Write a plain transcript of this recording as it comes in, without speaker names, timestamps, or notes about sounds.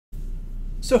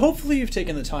So hopefully you've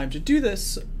taken the time to do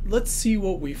this. Let's see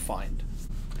what we find.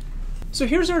 So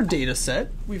here's our data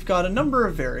set. We've got a number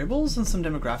of variables and some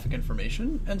demographic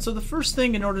information. And so the first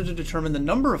thing in order to determine the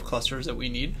number of clusters that we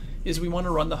need is we want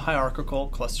to run the hierarchical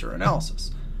cluster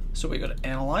analysis. So we go to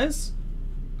Analyze,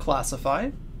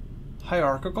 Classify,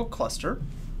 Hierarchical Cluster.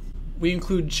 We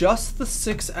include just the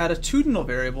 6 attitudinal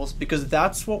variables because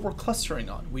that's what we're clustering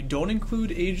on. We don't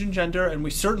include age and gender, and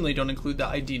we certainly don't include the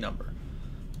ID number.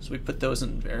 So we put those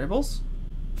in variables.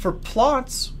 For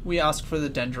plots, we ask for the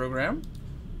dendrogram.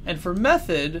 And for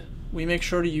method, we make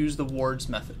sure to use the Ward's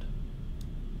method.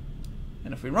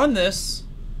 And if we run this,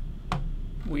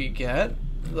 we get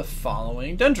the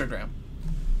following dendrogram.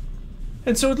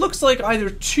 And so it looks like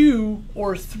either 2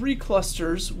 or 3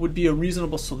 clusters would be a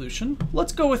reasonable solution.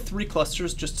 Let's go with 3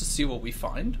 clusters just to see what we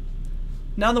find.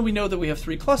 Now that we know that we have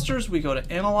 3 clusters, we go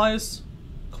to Analyze,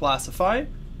 Classify,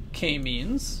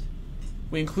 K-means.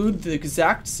 We include the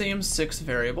exact same 6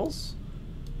 variables.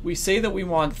 We say that we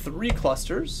want 3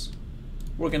 clusters.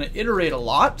 We're going to iterate a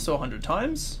lot, so 100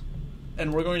 times.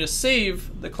 And we're going to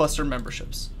save the cluster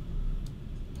memberships.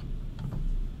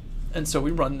 And so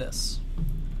we run this.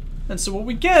 And so what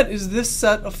we get is this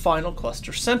set of final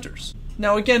cluster centers.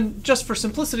 Now again, just for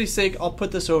simplicity's sake, I'll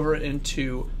put this over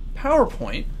into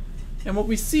PowerPoint. And what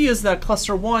we see is that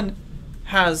cluster 1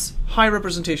 has high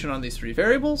representation on these 3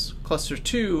 variables. Cluster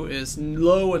 2 is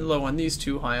low and low on these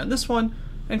 2, high on this one.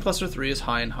 And cluster 3 is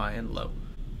high and low.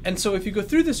 And so if you go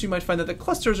through this, you might find that the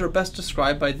clusters are best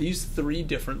described by these 3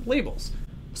 different labels.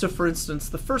 So for instance,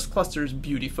 the first cluster is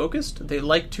beauty focused. They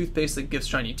like toothpaste that gives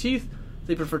shiny teeth.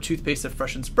 They prefer toothpaste that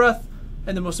freshens breath,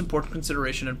 and the most important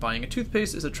consideration in buying a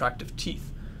toothpaste is attractive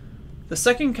teeth. The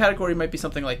second category might be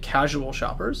something like casual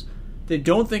shoppers. They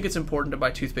don't think it's important to buy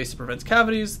toothpaste that prevents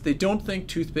cavities, they don't think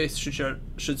toothpaste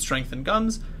should strengthen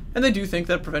gums, and they do think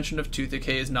that prevention of tooth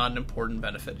decay is not an important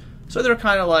benefit. So they're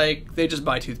kind of like, they just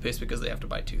buy toothpaste because they have to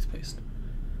buy toothpaste.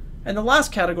 And the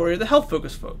last category are the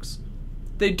health-focused folks.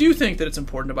 They do think that it's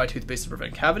important to buy toothpaste to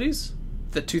prevent cavities,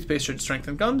 that toothpaste should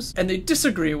strengthen gums, and they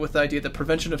disagree with the idea that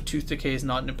prevention of tooth decay is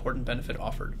not an important benefit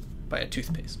offered by a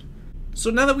toothpaste. So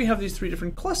now that we have these 3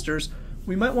 different clusters,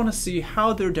 we might want to see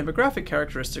how their demographic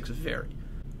characteristics vary.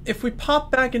 If we pop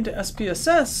back into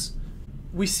SPSS,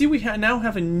 we see we now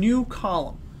have a new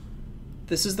column.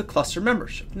 This is the cluster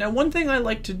membership. Now one thing I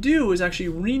like to do is actually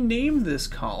rename this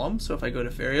column. So if I go to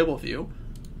variable view,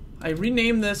 I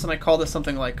rename this and I call this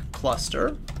something like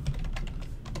cluster.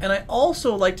 And I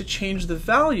also like to change the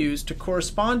values to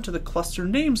correspond to the cluster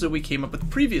names that we came up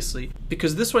with previously,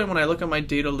 because this way when I look at my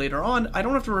data later on, I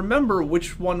don't have to remember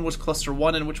which one was cluster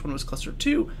 1 and which one was cluster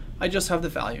 2. I just have the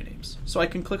value names. So I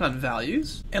can click on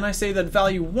values, and I say that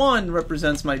value 1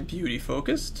 represents my beauty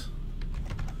focused,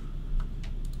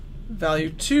 value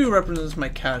 2 represents my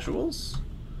casuals,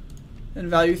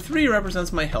 and value 3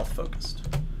 represents my health focused.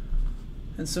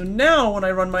 And so now when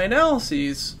I run my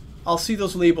analyses, I'll see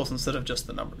those labels instead of just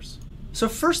the numbers. So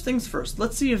first things first,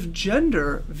 let's see if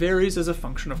gender varies as a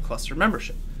function of cluster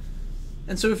membership.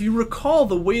 And so if you recall,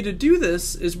 the way to do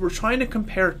this is we're trying to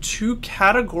compare 2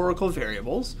 categorical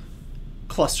variables.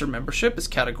 Cluster membership is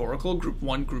categorical, group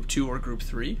 1, group 2, or group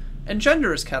 3, and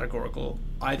gender is categorical,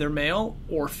 either male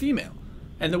or female.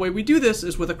 And the way we do this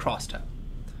is with a crosstab.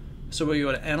 So we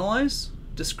go to Analyze,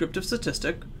 Descriptive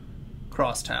Statistic,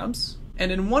 Crosstabs,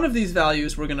 and in one of these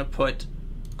values we're going to put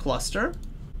cluster,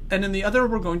 and in the other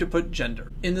we're going to put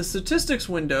gender. In the statistics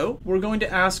window, we're going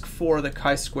to ask for the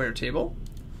chi-square table,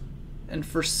 and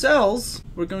for cells,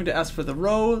 we're going to ask for the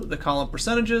row, the column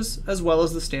percentages, as well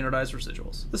as the standardized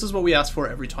residuals. This is what we ask for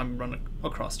every time we run a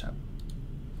crosstab.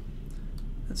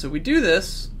 And so we do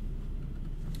this,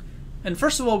 and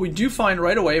first of all, we do find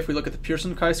right away, if we look at the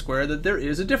Pearson chi-square, that there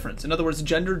is a difference. In other words,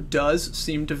 gender does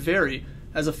seem to vary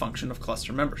as a function of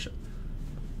cluster membership.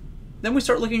 Then we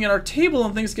start looking at our table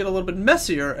and things get a little bit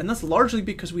messier, and that's largely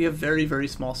because we have very, very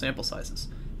small sample sizes.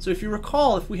 So if you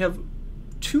recall, if we have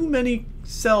too many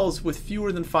cells with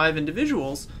fewer than 5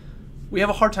 individuals, we have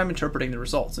a hard time interpreting the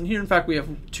results. And here, in fact, we have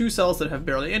 2 cells that have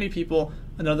barely any people,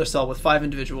 another cell with 5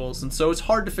 individuals, and so it's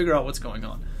hard to figure out what's going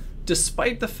on.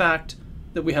 Despite the fact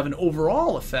that we have an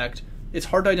overall effect, it's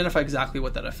hard to identify exactly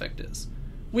what that effect is.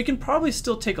 We can probably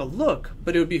still take a look,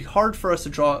 but it would be hard for us to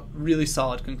draw really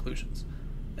solid conclusions.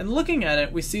 And looking at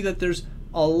it, we see that there's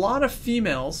a lot of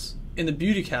females in the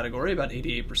beauty category, about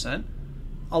 88%,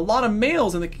 a lot of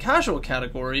males in the casual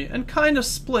category, and kind of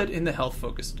split in the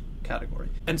health-focused category.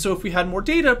 And so if we had more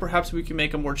data, perhaps we can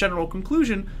make a more general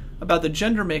conclusion about the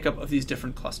gender makeup of these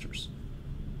different clusters.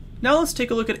 Now let's take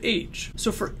a look at age.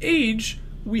 So for age,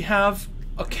 we have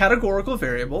a categorical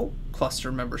variable,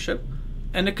 cluster membership,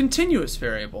 and a continuous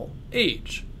variable,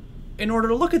 age. In order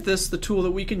to look at this, the tool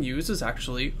that we can use is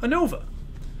actually ANOVA.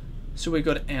 So we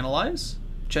go to Analyze,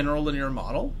 General Linear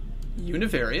Model,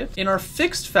 Univariate. In our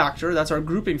fixed factor, that's our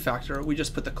grouping factor, we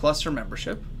just put the cluster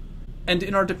membership. And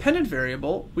in our dependent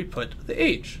variable, we put the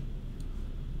age.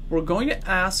 We're going to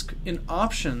ask in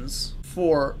options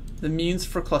for the means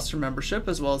for cluster membership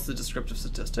as well as the descriptive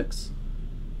statistics.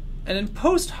 And in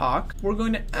post hoc, we're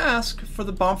going to ask for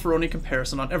the Bonferroni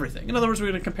comparison on everything. In other words, we're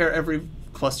going to compare every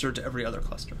cluster to every other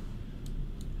cluster.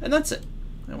 And that's it.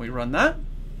 And we run that.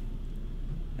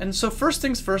 And so first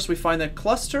things first, we find that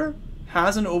cluster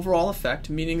has an overall effect,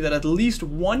 meaning that at least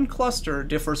one cluster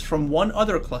differs from one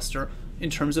other cluster in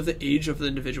terms of the age of the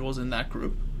individuals in that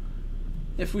group.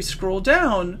 If we scroll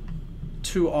down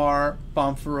to our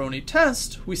Bonferroni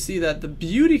test, we see that the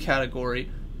beauty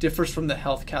category differs from the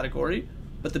health category,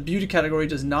 but the beauty category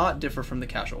does not differ from the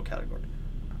casual category.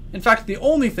 In fact, the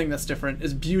only thing that's different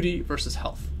is beauty versus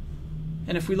health.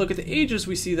 And if we look at the ages,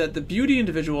 we see that the beauty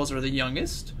individuals are the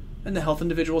youngest, and the health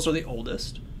individuals are the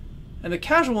oldest, and the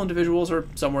casual individuals are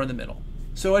somewhere in the middle.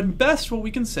 So at best, what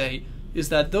we can say is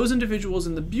that those individuals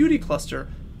in the beauty cluster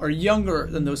are younger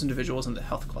than those individuals in the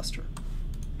health cluster.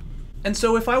 And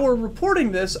so if I were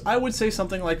reporting this, I would say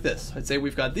something like this. I'd say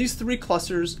we've got these three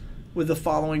clusters with the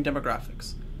following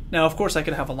demographics. Now, of course, I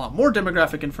could have a lot more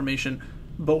demographic information,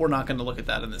 but we're not going to look at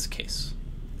that in this case.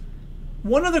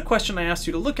 One other question I asked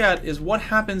you to look at is what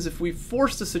happens if we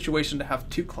force the situation to have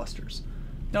two clusters.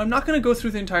 Now, I'm not going to go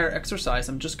through the entire exercise.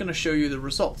 I'm just going to show you the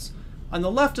results. On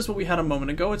the left is what we had a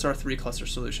moment ago. It's our 3-cluster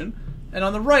solution. And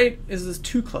on the right is this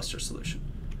 2-cluster solution.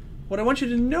 What I want you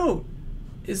to note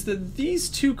is that these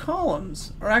two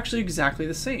columns are actually exactly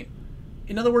the same.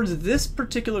 In other words, this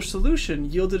particular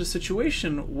solution yielded a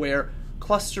situation where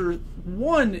cluster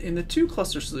 1 in the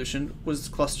 2-cluster solution was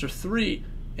cluster 3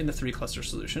 in the 3-cluster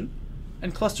solution,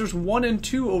 and clusters 1 and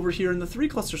 2 over here in the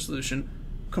 3-cluster solution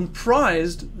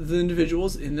comprised the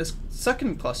individuals in this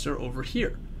second cluster over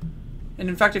here. And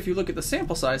in fact, if you look at the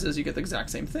sample sizes, you get the exact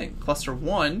same thing. Cluster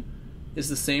 1 is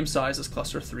the same size as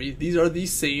cluster 3. These are the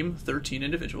same 13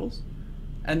 individuals.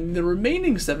 And the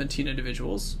remaining 17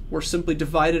 individuals were simply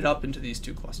divided up into these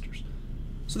two clusters.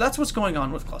 So that's what's going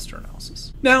on with cluster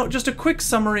analysis. Now, just a quick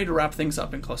summary to wrap things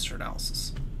up in cluster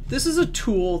analysis. This is a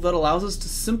tool that allows us to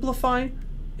simplify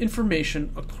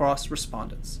information across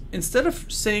respondents. Instead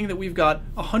of saying that we've got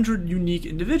 100 unique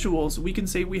individuals, we can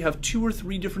say we have 2 or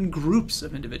 3 different groups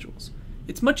of individuals.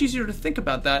 It's much easier to think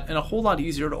about that and a whole lot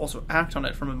easier to also act on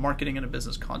it from a marketing and a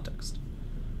business context.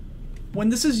 When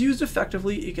this is used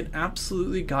effectively, it can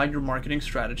absolutely guide your marketing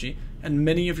strategy and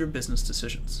many of your business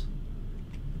decisions.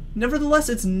 Nevertheless,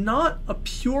 it's not a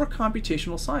pure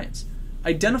computational science.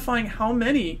 Identifying how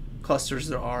many clusters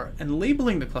there are and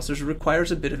labeling the clusters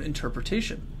requires a bit of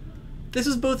interpretation. This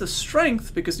is both a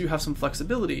strength because you have some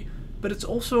flexibility, but it's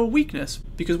also a weakness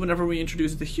because whenever we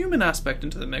introduce the human aspect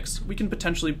into the mix, we can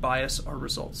potentially bias our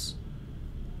results.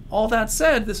 All that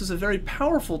said, this is a very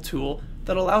powerful tool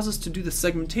that allows us to do the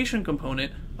segmentation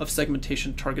component of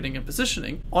segmentation, targeting, and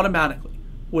positioning automatically.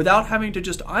 Without having to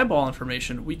just eyeball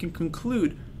information, we can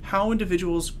conclude how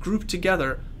individuals group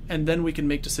together, and then we can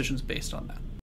make decisions based on that.